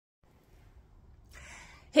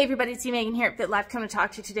Hey everybody, it's Megan here at FitLife. Coming to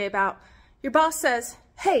talk to you today about your boss says,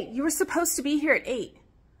 hey, you were supposed to be here at 8.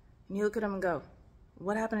 And you look at them and go,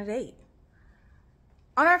 what happened at 8?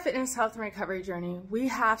 On our fitness, health, and recovery journey, we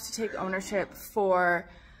have to take ownership for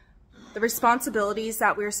the responsibilities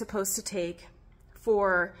that we're supposed to take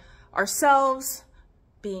for ourselves,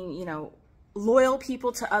 being, loyal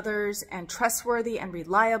people to others and trustworthy and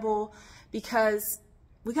reliable, because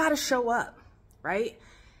we got to show up, right?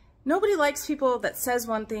 Nobody likes people that says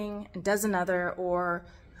one thing and does another, or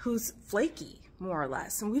who's flaky, more or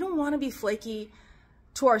less. And we don't want to be flaky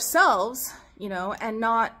to ourselves, and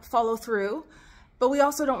not follow through. But we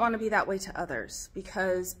also don't want to be that way to others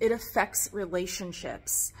because it affects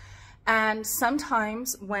relationships. And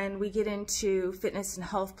sometimes when we get into fitness and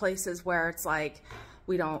health places where it's like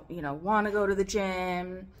we don't, want to go to the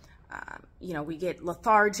gym, we get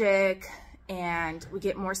lethargic and we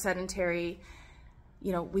get more sedentary.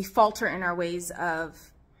 We falter in our ways of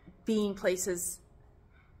being places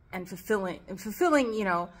and fulfilling,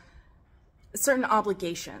 certain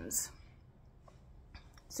obligations.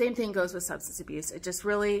 Same thing goes with substance abuse. It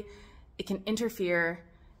can interfere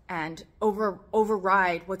and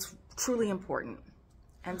override what's truly important.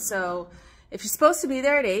 And so if you're supposed to be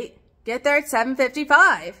there at 8, get there at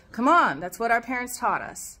 7:55. Come on, that's what our parents taught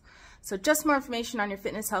us. So just more information on your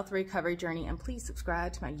fitness, health, recovery journey, and please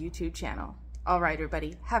subscribe to my YouTube channel. All right,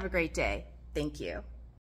 everybody, have a great day. Thank you.